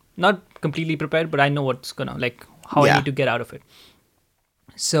not completely prepared, but I know what's gonna, like, how I need to get out of it.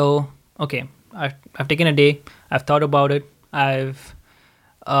 So okay, I've taken a day, I've thought about it, I've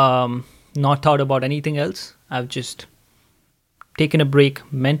not thought about anything else. I've just taken a break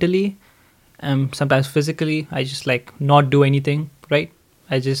mentally and sometimes physically. I just like not do anything, right?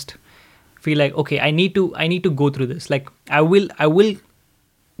 I just feel like, okay, I need to go through this. Like I will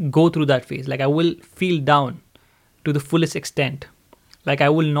go through that phase. Like I will feel down to the fullest extent. Like I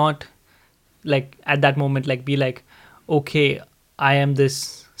will not, like at that moment, like be like, okay, I am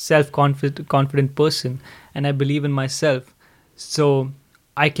this confident person and I believe in myself, so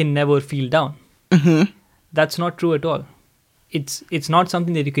I can never feel down. That's not true at all. It's not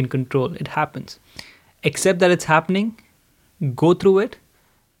something that you can control. It happens. Accept that it's happening, go through it,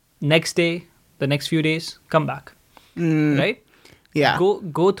 next day, the next few days, come back. Right? Yeah.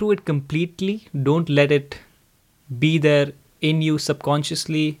 Go through it completely. Don't let it be there in you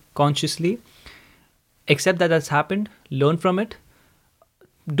subconsciously, consciously. Accept that that's happened, learn from it.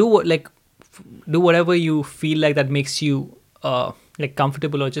 Do whatever you feel like that makes you like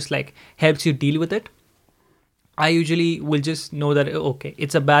comfortable or just like helps you deal with it. I usually will just know that, okay,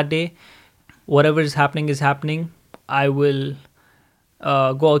 it's a bad day, whatever is happening. I will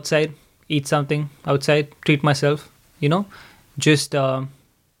go outside, eat something outside, treat myself, just and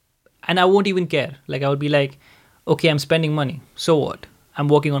I won't even care. Like I would be like, okay, I'm spending money, so what? I'm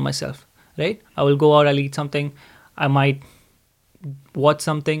working on myself, right? I will go out, I'll eat something, I might watch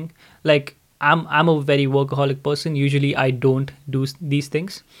something. Like I'm a very workaholic person. Usually I don't do these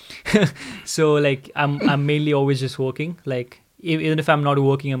things. So like I'm mainly always just working. Like even if I'm not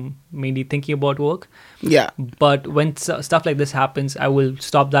working, I'm mainly thinking about work. Yeah. But when stuff like this happens, I will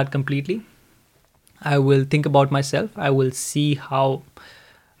stop that completely. I will think about myself. I will see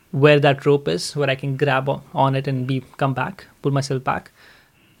where that rope is, where I can grab on it and come back, pull myself back.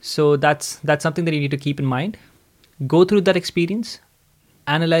 So that's something that you need to keep in mind. Go through that experience,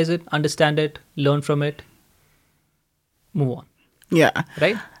 analyze it, understand it, learn from it, move on. Yeah.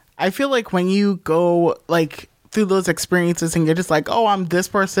 Right? I feel like when you go like through those experiences and you're just like, oh, I'm this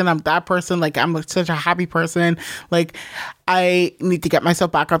person, I'm that person, like I'm such a happy person, like I need to get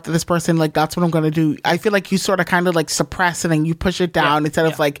myself back up to this person, like that's what I'm going to do. I feel like you sort of kind of like suppress it and you push it down instead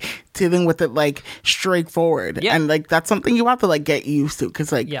of like dealing with it like straightforward. And like that's something you have to like get used to,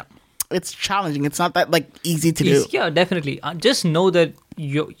 because like it's challenging. It's not that like easy to do. Yeah, definitely. Just know that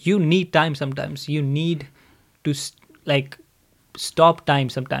you need time sometimes. You need to like stop time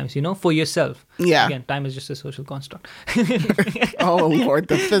sometimes, for yourself. Yeah. Again, time is just a social construct. Oh Lord,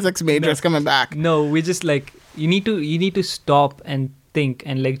 the physics major is coming back. No, we just like you need to stop and think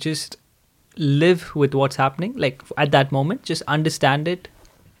and like just live with what's happening. Like at that moment, just understand it,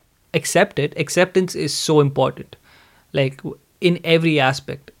 accept it. Acceptance is so important. Like in every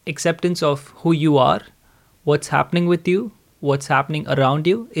aspect, acceptance of who you are, what's happening with you, what's happening around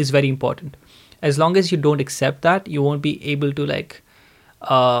you is very important. As long as you don't accept that, you won't be able to like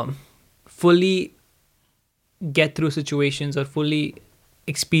fully get through situations or fully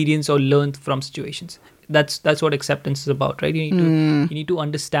experience or learn from situations. that's what acceptance is about, right? You need to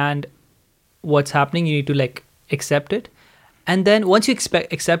understand what's happening. You need to like accept it, and then once you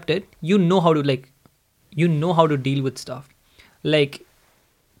accept it, you know how to deal with stuff. Like,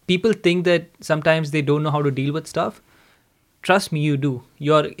 people think that sometimes they don't know how to deal with stuff. Trust me, you do.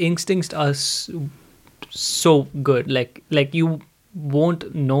 Your instincts are so good. Like you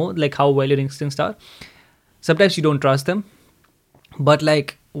won't know like how well your instincts are. Sometimes you don't trust them, but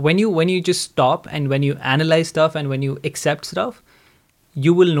like when you just stop and when you analyze stuff and when you accept stuff,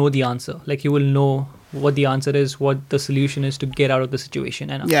 you will know the answer. Like, you will know what the answer is, what the solution is to get out of the situation,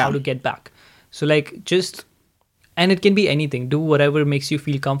 and how to get back. So like, and it can be anything. Do whatever makes you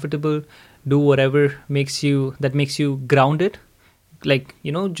feel comfortable. Do whatever makes you grounded. Like,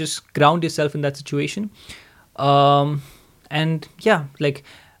 just ground yourself in that situation. And yeah, like,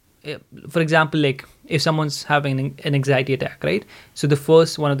 for example, like if someone's having an anxiety attack, right? So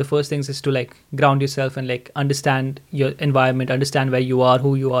one of the first things is to like ground yourself and like understand your environment, understand where you are,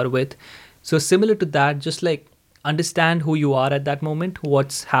 who you are with. So similar to that, just like understand who you are at that moment,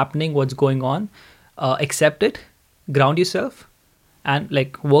 what's happening, what's going on, accept it, ground yourself, and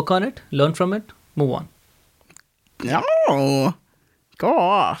like work on it, learn from it, move on. No, go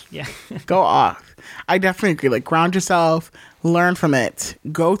off. Yeah. Go off. I definitely agree. Like, ground yourself, learn from it,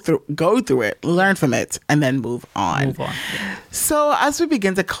 go through it, learn from it, and then move on. Yeah. So as we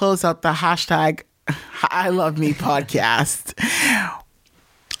begin to close out the hashtag I Love Me podcast,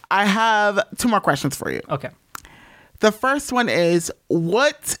 I have 2 more questions for you. Okay. The first one is,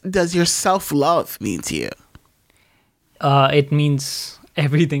 what does your self-love mean to you? It means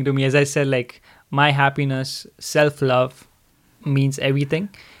everything to me. As I said, like, my happiness, self-love means everything.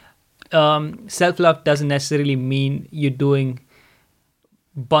 Self-love doesn't necessarily mean you're doing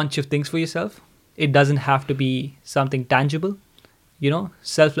bunch of things for yourself. It doesn't have to be something tangible.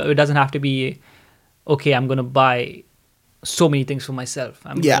 Self-love, it doesn't have to be, okay, I'm going to buy so many things for myself.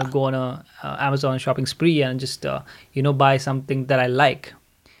 I'm going to go on a Amazon shopping spree and just, buy something that I like.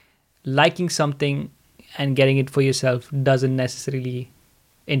 Liking something and getting it for yourself doesn't necessarily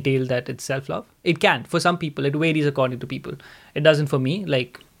entail that it's self-love. It can. For some people, it varies according to people. It doesn't for me.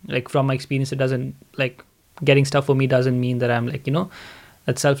 Like from my experience, it doesn't, like, getting stuff for me doesn't mean that I'm like,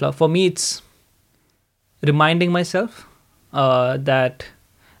 that's self-love. For me, it's reminding myself that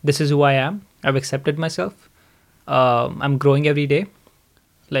this is who I am. I've accepted myself. I'm growing every day.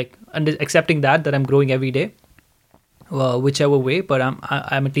 Like, accepting that I'm growing every day, whichever way, but I'm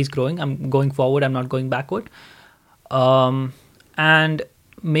at least growing. I'm going forward. I'm not going backward. And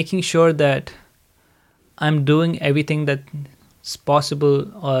making sure that I'm doing everything that's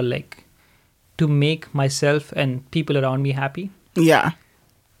possible, or like, to make myself and people around me happy. Yeah.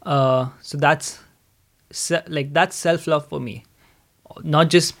 So that's self-love for me. Not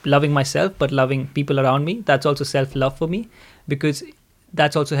just loving myself, but loving people around me. That's also self-love for me, because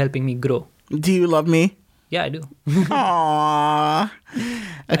that's also helping me grow. Do you love me? Yeah, I do. Aww.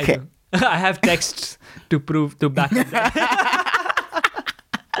 Okay. I have texts to back up that.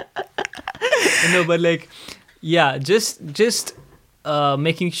 No, but like, yeah, just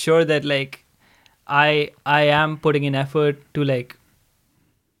making sure that like I am putting in effort to like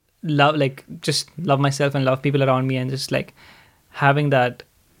love, like, just love myself and love people around me, and just like having that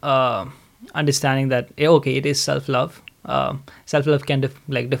understanding that okay, it is self-love. Self-love can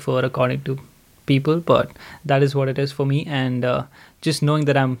differ according to people, but that is what it is for me. And just knowing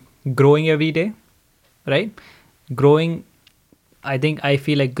that I'm growing every day, right? Growing, I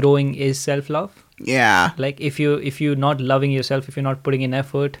feel like growing is self-love. Yeah. Like, if you're not loving yourself, if you're not putting in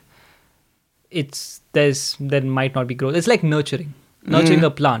effort, there might not be growth. It's like nurturing a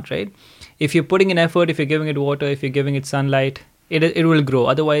plant, right? If you're putting in effort, if you're giving it water, if you're giving it sunlight, it will grow.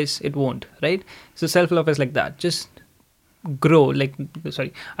 Otherwise, it won't, right? So self-love is like that. Just grow. Like,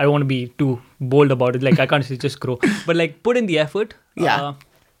 sorry, I don't want to be too bold about it. Like, I can't say just grow, but like, put in the effort. Yeah.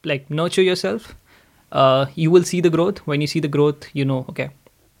 Like, nurture yourself. You will see the growth. When you see the growth, okay,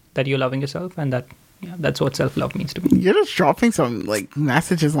 that you're loving yourself, and that's what self-love means to me. You're just dropping some like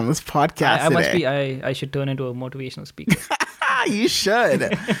messages on this podcast today. I should turn into a motivational speaker. You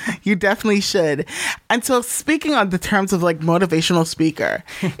should. You definitely should. And so, speaking on the terms of like motivational speaker,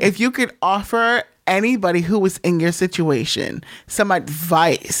 if you could offer anybody who was in your situation some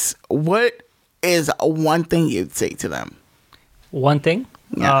advice, what is one thing you'd say to them? One thing?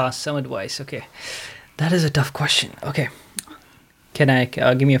 Yeah. Some advice. Okay. That is a tough question. Okay. Can I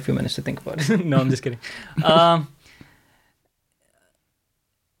give me a few minutes to think about it? No, I'm just kidding.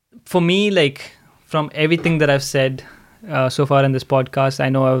 For me, like, from everything that I've said so far in this podcast, I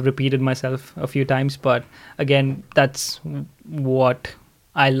know I've repeated myself a few times, but again, that's what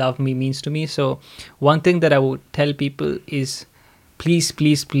I love me means to me. So one thing that I would tell people is please,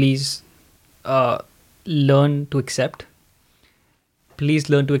 please, please learn to accept. Please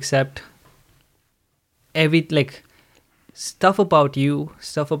learn to accept every like stuff about you,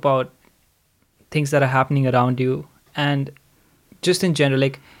 stuff about things that are happening around you, and just in general,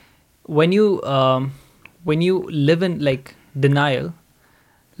 like when you live in like denial,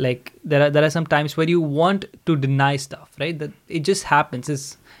 like there are some times where you want to deny stuff, right? That it just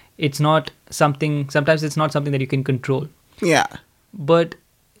happens. It's not something. Sometimes it's not something that you can control. Yeah. But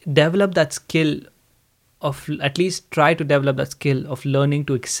develop that skill of, at least try to develop that skill of learning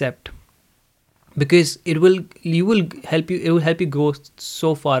to accept, because it will help you go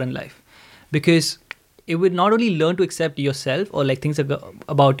so far in life, because it will not only learn to accept yourself or like things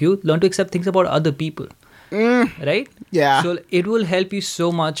about you, learn to accept things about other people. Right? Yeah. So it will help you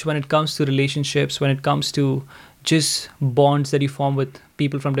so much when it comes to relationships, when it comes to just bonds that you form with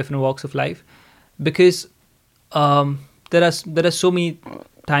people from different walks of life, because there are so many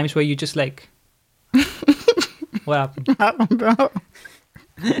times where you just like what happened? I don't know.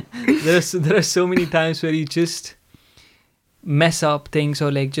 There are so many times where you just mess up things,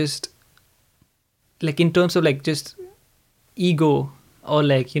 or like just like in terms of like just ego, or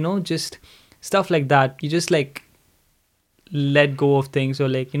like, you know, just stuff like that. You just like let go of things, or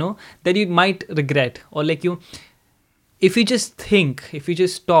like, you know, that you might regret, or like if you just think, if you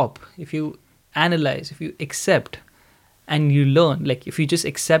just stop, if you analyze, if you accept and you learn, like if you just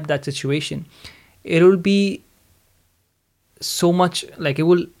accept that situation, it will be so much, like it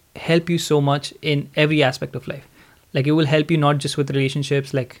will help you so much in every aspect of life. Like it will help you not just with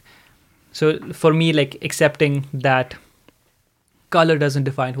relationships, like, so for me, like accepting that color doesn't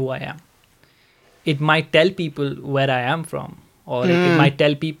define who I am. It might tell people where I am from, or like it might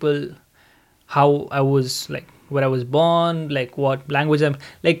tell people how I was, like where I was born, like what language I'm,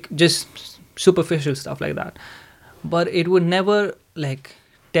 like just superficial stuff like that. But it would never like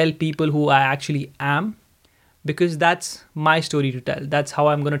tell people who I actually am, because that's my story to tell. That's how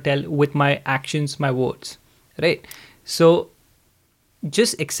I'm going to tell, with my actions, my words, right? So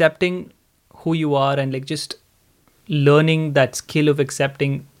just accepting who you are, and like just learning that skill of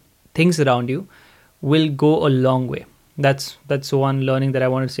accepting things around you will go a long way. That's one learning that I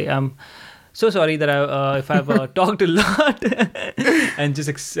want to say. I'm so sorry that if I've talked a lot and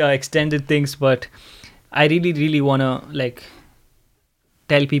just extended things, but I really want to like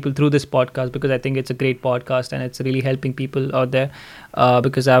tell people through this podcast, because I think it's a great podcast and it's really helping people out there,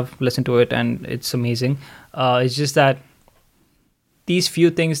 because I've listened to it and it's amazing. It's just that these few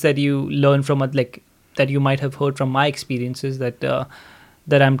things that you learn from it, like that you might have heard from my experiences that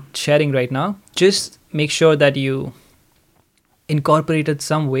I'm sharing right now, just make sure that you incorporate it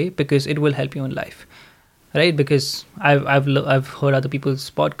some way, because it will help you in life, right? Because I've heard other people's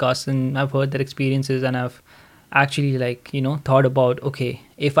podcasts, and I've heard their experiences, and I've actually like, you know, thought about, okay,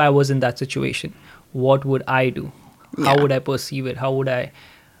 if I was in that situation, what would I do? How would I perceive it? How would I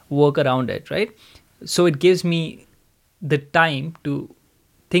work around it, right? So it gives me the time to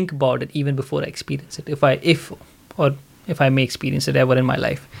think about it even before I experience it, if I may experience it ever in my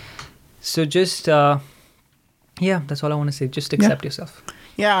life. So just that's all I want to say. Just accept yourself.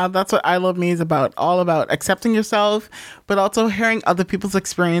 Yeah, that's what I Love Me is about. All about accepting yourself, but also hearing other people's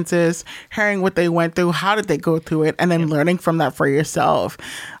experiences, hearing what they went through, how did they go through it, and then learning from that for yourself.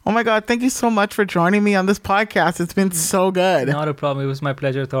 Oh my God, thank you so much for joining me on this podcast. It's been so good. Not a problem. It was my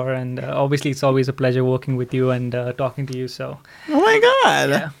pleasure, Thor. And obviously, it's always a pleasure working with you and talking to you. So, oh my God.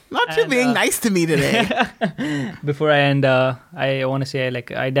 Yeah. Not you being nice to me today. Before I end, I want to say,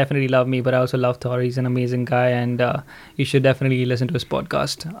 like, I definitely love me, but I also love Thor. He's an amazing guy, and you should definitely listen to his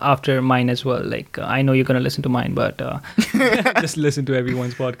podcast after mine as well. Like, I know you're going to listen to mine, but just listen to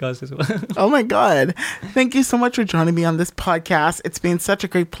everyone's podcast as well. Oh my God. Thank you so much for joining me on this podcast. It's been such a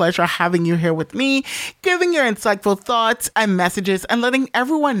great pleasure having you here with me, giving your insightful thoughts and messages, and letting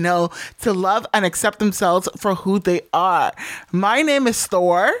everyone know to love and accept themselves for who they are. My name is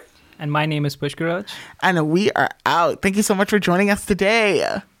Thor. And my name is Pushkaraj. And we are out. Thank you so much for joining us today.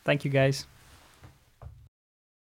 Thank you, guys.